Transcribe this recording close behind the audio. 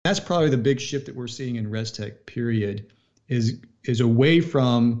that's probably the big shift that we're seeing in ResTech, period, is away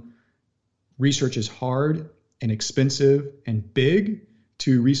from research is hard and expensive and big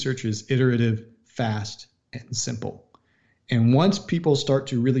to research is iterative, fast, and simple. And once people start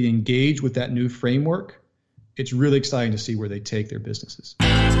to really engage with that new framework, it's really exciting to see where they take their businesses.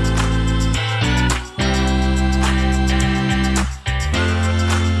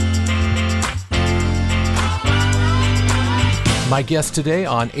 My guest today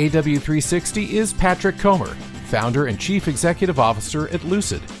on AW360 is Patrick Comer, founder and chief executive officer at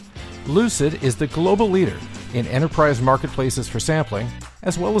Lucid. Lucid is the global leader in enterprise marketplaces for sampling,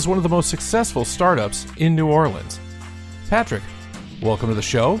 as well as one of the most successful startups in New Orleans. Patrick, welcome to the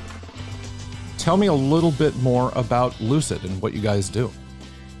show. Tell me a little bit more about Lucid and what you guys do.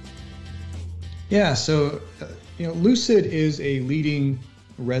 Yeah, so Lucid is a leading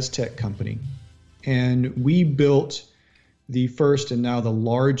ResTech company, and we built the first and now the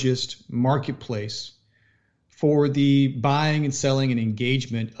largest marketplace for the buying and selling and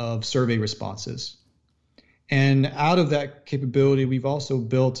engagement of survey responses. And out of that capability, we've also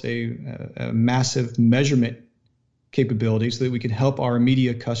built a massive measurement capability so that we can help our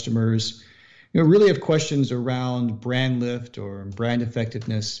media customers really have questions around brand lift or brand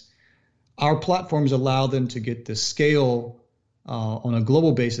effectiveness. Our platforms allow them to get the scale on a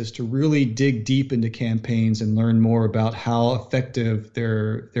global basis to really dig deep into campaigns and learn more about how effective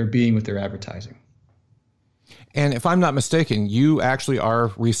they're being with their advertising. And if I'm not mistaken, you actually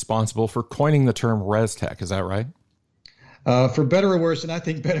are responsible for coining the term ResTech. Is that right? For better or worse, and I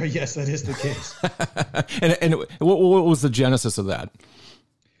think better, yes, that is the case. and what was the genesis of that?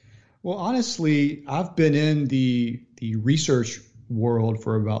 Well, honestly, I've been in the research world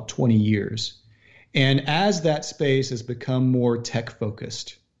for about 20 years. And as that space has become more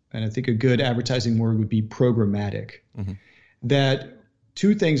tech-focused, and I think a good advertising word would be programmatic, that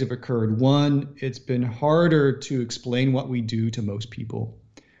two things have occurred. One, it's been harder to explain what we do to most people.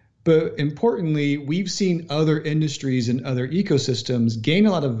 But importantly, we've seen other industries and other ecosystems gain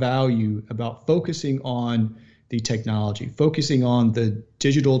a lot of value about focusing on the technology, focusing on the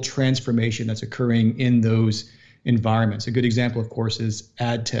digital transformation that's occurring in those environments. A good example, of course, is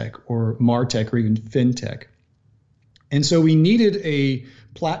ad tech or martech or even fintech. And so we needed a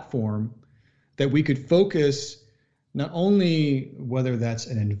platform that we could focus not only whether that's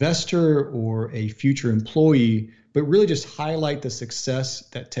an investor or a future employee, but really just highlight the success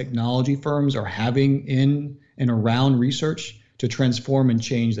that technology firms are having in and around research to transform and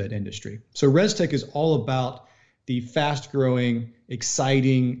change that industry. So ResTech is all about the fast-growing,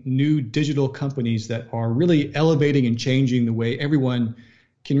 exciting, new digital companies that are really elevating and changing the way everyone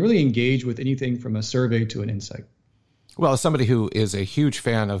can really engage with anything from a survey to an insight. Well, as somebody who is a huge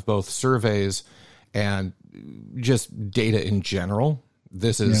fan of both surveys and just data in general,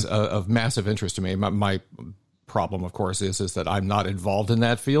 this is of massive interest to me. My problem, of course, is that I'm not involved in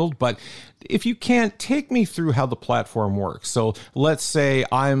that field. But if you can't take me through how the platform works. So let's say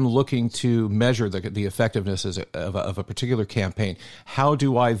I'm looking to measure the effectiveness of a particular campaign. How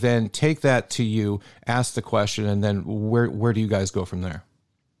do I then take that to you, ask the question, and then where do you guys go from there?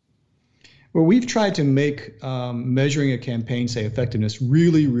 Well, we've tried to make measuring a campaign, say, effectiveness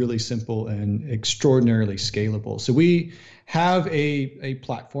really, really simple and extraordinarily scalable. So we have a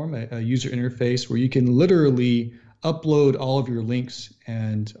platform, a user interface where you can literally upload all of your links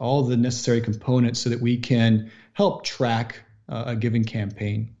and all the necessary components so that we can help track a given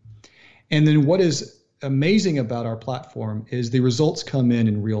campaign. And then what is amazing about our platform is the results come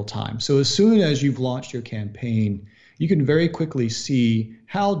in real time. So as soon as you've launched your campaign, you can very quickly see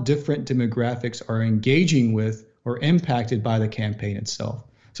how different demographics are engaging with or impacted by the campaign itself.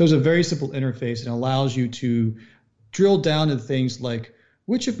 So it's a very simple interface and allows you to drill down to things like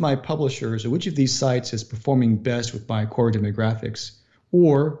which of my publishers or which of these sites is performing best with my core demographics,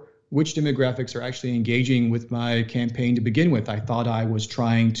 or which demographics are actually engaging with my campaign to begin with. I thought I was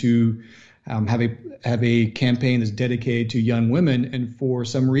trying to have a campaign that's dedicated to young women, and for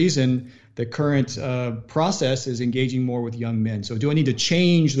some reason, the current process is engaging more with young men. So do I need to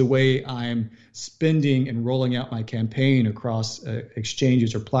change the way I'm spending and rolling out my campaign across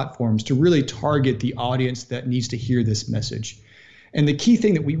exchanges or platforms to really target the audience that needs to hear this message? And the key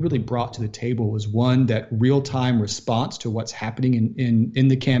thing that we really brought to the table was, one, that real-time response to what's happening in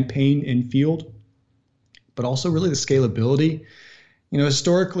the campaign in field, but also really the scalability.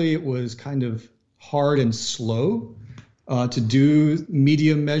 Historically, it was kind of hard and slow to do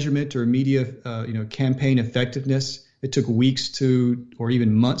media measurement or media, campaign effectiveness. It took weeks or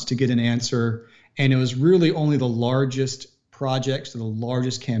even months to get an answer. And it was really only the largest projects, the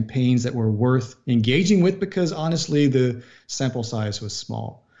largest campaigns that were worth engaging with because honestly, the sample size was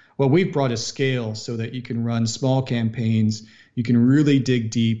small. What we've brought is scale so that you can run small campaigns, you can really dig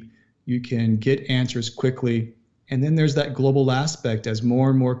deep, you can get answers quickly. And then there's that global aspect as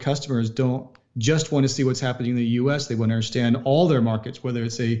more and more customers don't just want to see what's happening in the US. They want to understand all their markets, whether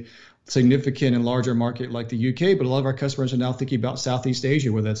it's a significant and larger market like the UK, but a lot of our customers are now thinking about Southeast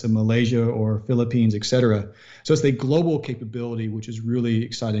Asia, whether that's in Malaysia or Philippines, et cetera. So it's the global capability, which is really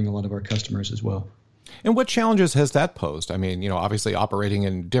exciting a lot of our customers as well. And what challenges has that posed? I mean, obviously operating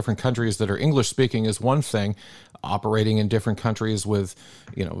in different countries that are English speaking is one thing. Operating in different countries with,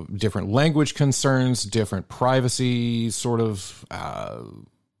 different language concerns, different privacy sort of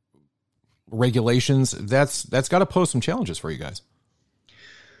regulations, that's got to pose some challenges for you guys.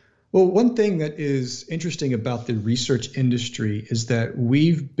 Well, one thing that is interesting about the research industry is that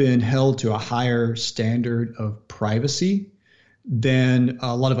we've been held to a higher standard of privacy than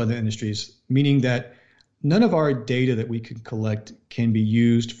a lot of other industries, meaning that none of our data that we can collect can be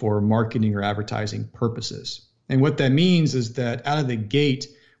used for marketing or advertising purposes. And what that means is that out of the gate,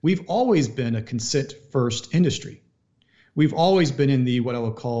 we've always been a consent-first industry. We've always been in the what I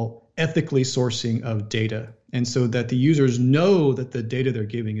would call ethically sourcing of data, and so that the users know that the data they're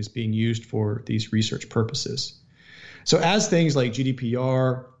giving is being used for these research purposes. So as things like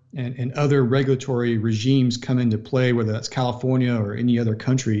GDPR and other regulatory regimes come into play, whether that's California or any other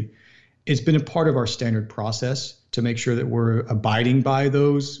country, it's been a part of our standard process to make sure that we're abiding by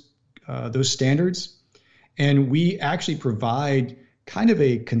those standards. And we actually provide kind of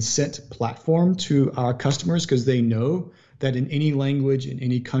a consent platform to our customers because they know that in any language, in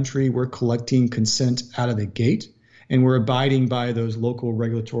any country, we're collecting consent out of the gate, and we're abiding by those local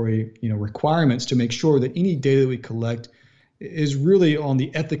regulatory, requirements to make sure that any data that we collect is really on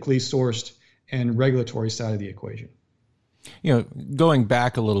the ethically sourced and regulatory side of the equation. Going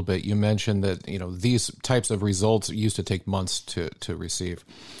back a little bit, you mentioned that, these types of results used to take months to receive.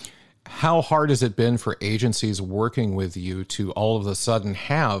 How hard has it been for agencies working with you to all of a sudden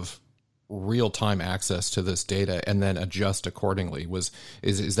have real-time access to this data and then adjust accordingly?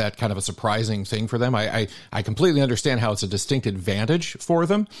 Is that kind of a surprising thing for them? I completely understand how it's a distinct advantage for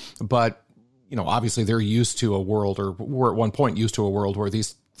them, but obviously they're used to a world, or were at one point used to a world where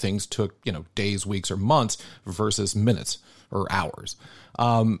these things took days, weeks, or months versus minutes or hours.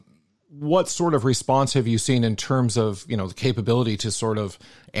 What sort of response have you seen in terms of the capability to sort of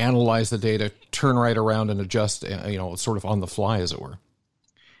analyze the data, turn right around and adjust sort of on the fly, as it were?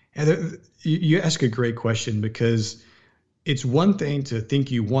 And you ask a great question, because it's one thing to think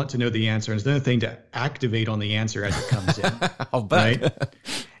you want to know the answer, and it's another thing to activate on the answer as it comes in. I'll bet. Right?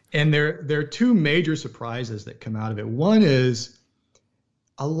 And there are two major surprises that come out of it. One is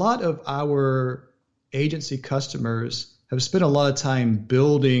a lot of our agency customers have spent a lot of time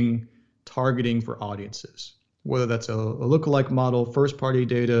building targeting for audiences, whether that's a lookalike model, first-party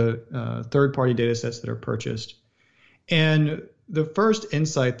data, third-party data sets that are purchased. And the first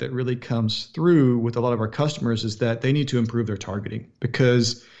insight that really comes through with a lot of our customers is that they need to improve their targeting,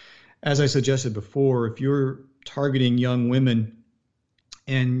 because, as I suggested before, if you're targeting young women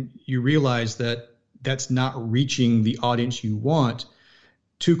and you realize that that's not reaching the audience you want,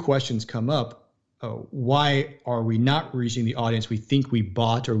 two questions come up. Why are we not reaching the audience we think we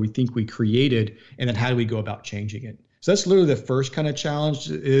bought or we think we created? And then how do we go about changing it? So that's literally the first kind of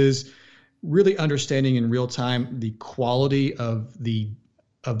challenge, is really understanding in real time the quality of the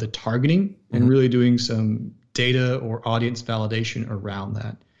targeting and really doing some data or audience validation around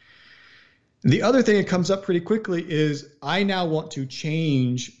that. The other thing that comes up pretty quickly is I now want to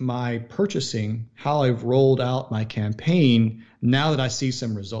change my purchasing, how I've rolled out my campaign now that I see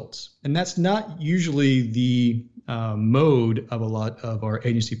some results. And that's not usually the mode of a lot of our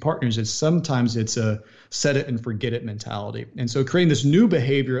agency partners. Sometimes it's a set it and forget it mentality. And so creating this new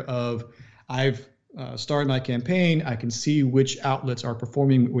behavior of I've started my campaign, I can see which outlets are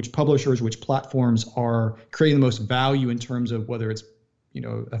performing, which publishers, which platforms are creating the most value in terms of whether it's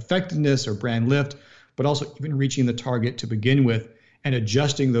effectiveness or brand lift, but also even reaching the target to begin with and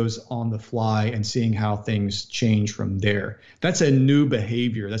adjusting those on the fly and seeing how things change from there. That's a new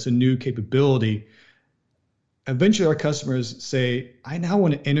behavior. That's a new capability. Eventually, our customers say, I now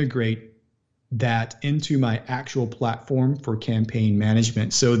want to integrate that into my actual platform for campaign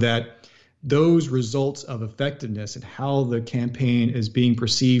management so that those results of effectiveness and how the campaign is being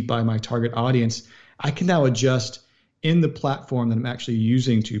perceived by my target audience, I can now adjust in the platform that I'm actually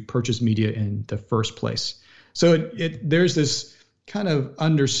using to purchase media in the first place. So there's this kind of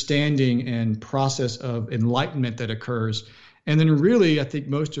understanding and process of enlightenment that occurs. And then really, I think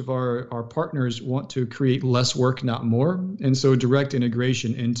most of our partners want to create less work, not more. And so direct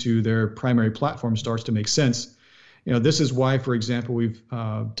integration into their primary platform starts to make sense. This is why, for example, we've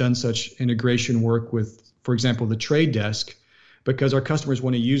done such integration work with, for example, the Trade Desk, because our customers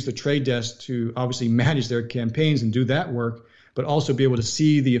want to use the Trade Desk to obviously manage their campaigns and do that work, but also be able to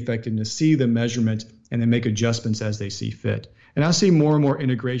see the effectiveness, see the measurement, and then make adjustments as they see fit. And I see more and more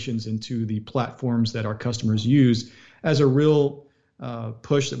integrations into the platforms that our customers use as a real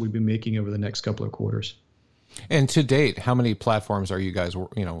push that we've been making over the next couple of quarters. And to date, how many platforms are you guys,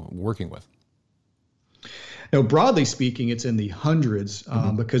 working with? Broadly speaking, it's in the hundreds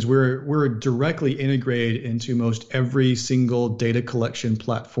because we're directly integrated into most every single data collection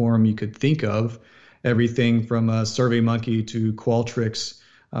platform you could think of. Everything from SurveyMonkey to Qualtrics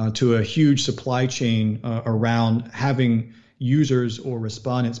to a huge supply chain around having users or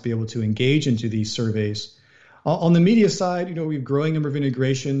respondents be able to engage into these surveys. On the media side, we've growing number of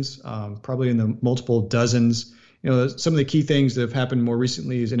integrations, probably in the multiple dozens. Some of the key things that have happened more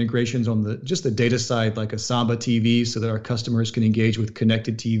recently is integrations on the data side, like a Samba TV, so that our customers can engage with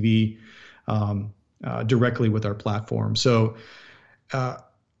connected TV directly with our platform. So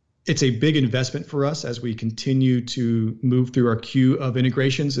it's a big investment for us as we continue to move through our queue of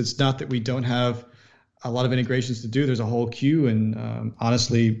integrations. It's not that we don't have a lot of integrations to do. There's a whole queue, and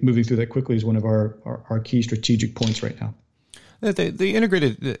honestly, moving through that quickly is one of our key strategic points right now.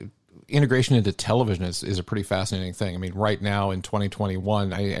 The integration into television is a pretty fascinating thing. I mean, right now in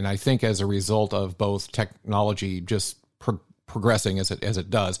 2021, I think as a result of both technology just progressing as it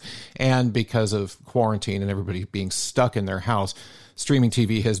does, and because of quarantine and everybody being stuck in their house, streaming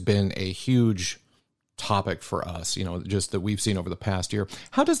TV has been a huge topic for us, just that we've seen over the past year.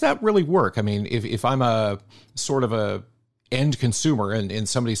 How does that really work? I mean, if I'm a sort of a end consumer and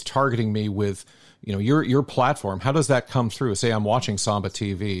somebody's targeting me with, your platform, how does that come through? Say I'm watching Samba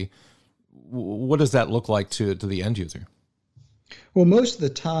TV. What does that look like to the end user? Well, most of the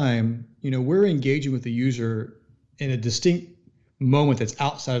time, we're engaging with the user in a distinct moment that's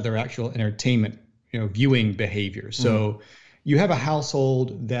outside of their actual entertainment, viewing behavior. So you have a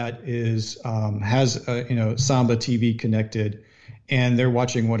household that is has Samba TV connected, and they're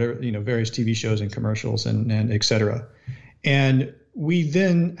watching whatever various TV shows and commercials and et cetera. And we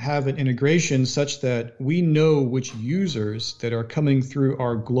then have an integration such that we know which users that are coming through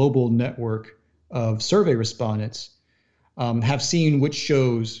our global network of survey respondents have seen which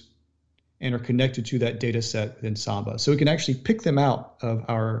shows and are connected to that data set within Samba. So we can actually pick them out of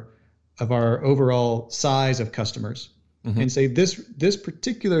our overall size of customers and say this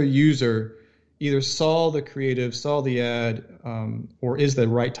particular user either saw the creative, saw the ad, or is the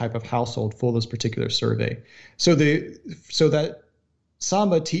right type of household for this particular survey. So that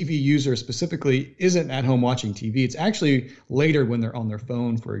Samba TV user specifically isn't at home watching TV. It's actually later when they're on their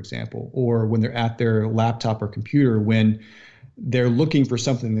phone, for example, or when they're at their laptop or computer when they're looking for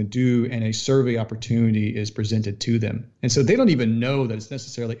something to do and a survey opportunity is presented to them. And so they don't even know that it's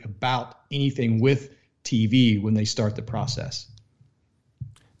necessarily about anything with TV when they start the process.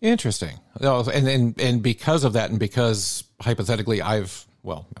 Interesting. And because of that, and because hypothetically as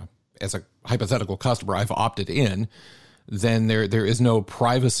a hypothetical customer, I've opted in, then there is no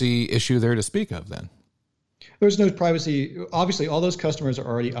privacy issue there to speak of then. There's no privacy. Obviously, all those customers are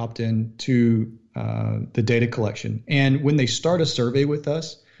already opted in to the data collection. And when they start a survey with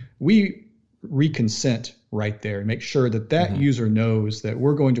us, we reconsent right there and make sure that user knows that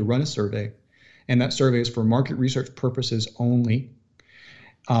we're going to run a survey, and that survey is for market research purposes only.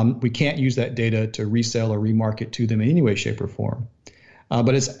 We can't use that data to resell or remarket to them in any way, shape, or form.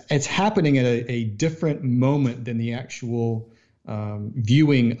 But it's happening at a different moment than the actual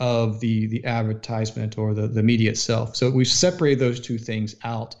viewing of the advertisement or the media itself. So we've separated those two things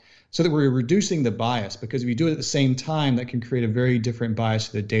out so that we're reducing the bias, because if you do it at the same time, that can create a very different bias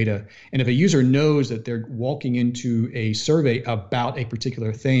to the data. And if a user knows that they're walking into a survey about a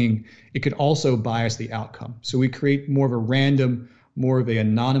particular thing, it could also bias the outcome. So we create more of a random, more of an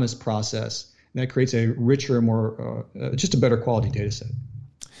anonymous process, and that creates a richer, more just a better quality data set.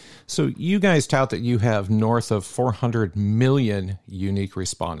 So you guys tout that you have north of 400 million unique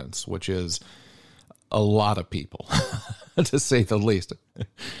respondents, which is a lot of people, to say the least.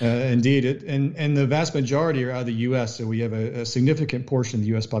 Indeed. And the vast majority are out of the U.S., so we have a significant portion of the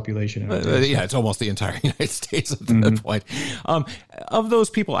U.S. population. It's almost the entire United States at that point. Of those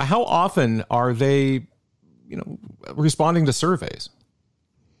people, how often are they responding to surveys?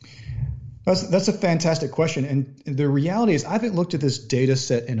 That's a fantastic question. And the reality is I haven't looked at this data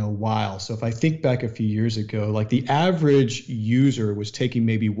set in a while. So if I think back a few years ago, like the average user was taking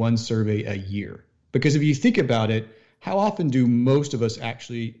maybe one survey a year. Because if you think about it, how often do most of us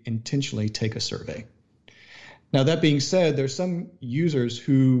actually intentionally take a survey? Now, that being said, there's some users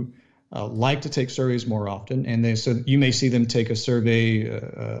who like to take surveys more often, and so you may see them take a survey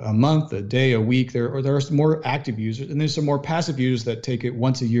a month, a day, a week. There are some more active users, and there's some more passive users that take it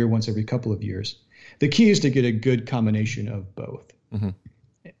once a year, once every couple of years. The key is to get a good combination of both,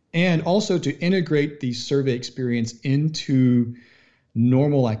 and also to integrate the survey experience into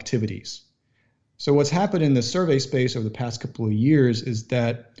normal activities. So what's happened in the survey space over the past couple of years is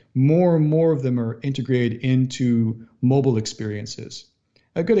that more and more of them are integrated into mobile experiences.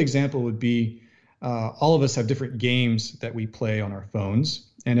 A good example would be all of us have different games that we play on our phones,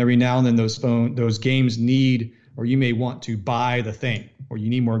 and every now and then those games need, or you may want to buy the thing, or you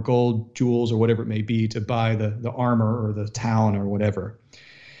need more gold, jewels, or whatever it may be to buy the armor or the town or whatever.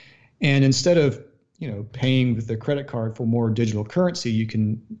 And instead of paying with the credit card for more digital currency, you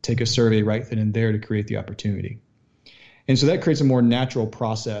can take a survey right then and there to create the opportunity. And so that creates a more natural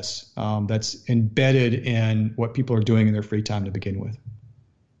process that's embedded in what people are doing in their free time to begin with.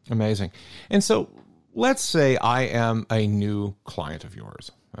 Amazing. And so let's say I am a new client of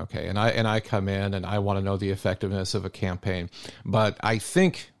yours. Okay. And I come in and I want to know the effectiveness of a campaign, but I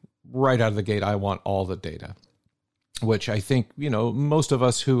think right out of the gate, I want all the data, which I think, most of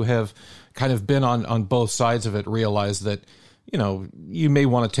us who have kind of been on both sides of it realize that, you may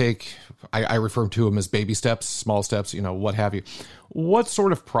want to take, I refer to them as baby steps, small steps, what have you. What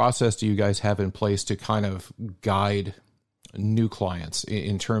sort of process do you guys have in place to kind of guide new clients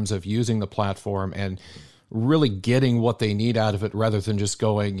in terms of using the platform and really getting what they need out of it rather than just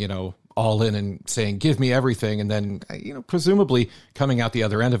going, all in and saying, give me everything. And then, presumably coming out the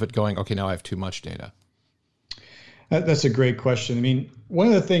other end of it going, okay, now I have too much data. That's a great question. I mean, one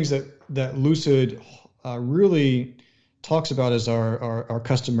of the things that Lucid really talks about is our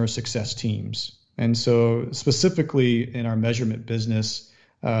customer success teams. And so specifically in our measurement business,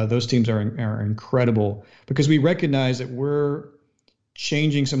 those teams are incredible because we recognize that we're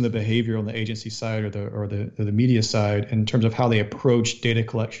changing some of the behavior on the agency side or the media side in terms of how they approach data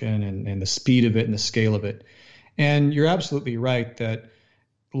collection and the speed of it and the scale of it. And you're absolutely right that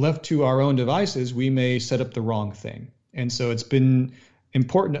left to our own devices, we may set up the wrong thing. And so it's been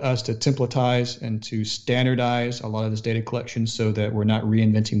important to us to templatize and to standardize a lot of this data collection so that we're not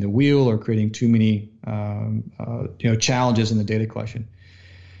reinventing the wheel or creating too many challenges in the data collection.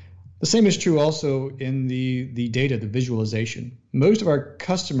 The same is true also in the data, the visualization. Most of our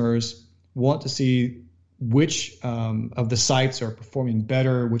customers want to see which of the sites are performing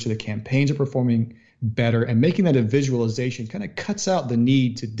better, which of the campaigns are performing better, and making that a visualization kind of cuts out the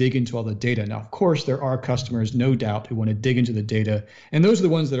need to dig into all the data. Now, of course, there are customers, no doubt, who want to dig into the data, and those are the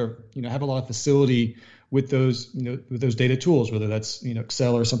ones that are, have a lot of facility with those, with those data tools, whether that's,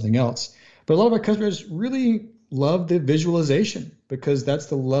 Excel or something else. But a lot of our customers really love the visualization because that's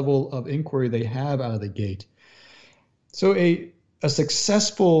the level of inquiry they have out of the gate. So a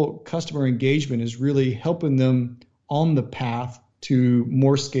successful customer engagement is really helping them on the path to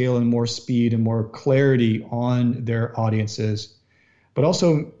more scale and more speed and more clarity on their audiences, but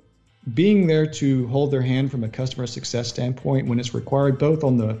also being there to hold their hand from a customer success standpoint when it's required, both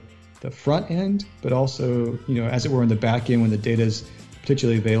on the front end, but also, as it were, in the back end when the data is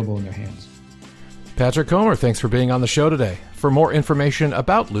particularly available in their hands. Patrick Comer, thanks for being on the show today. For more information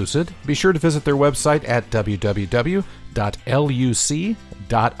about Lucid, be sure to visit their website at www.luc.id.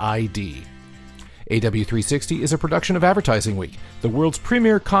 AW360 is a production of Advertising Week, the world's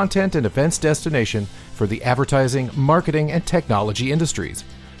premier content and events destination for the advertising, marketing, and technology industries.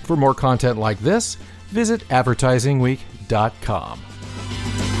 For more content like this, visit advertisingweek.com.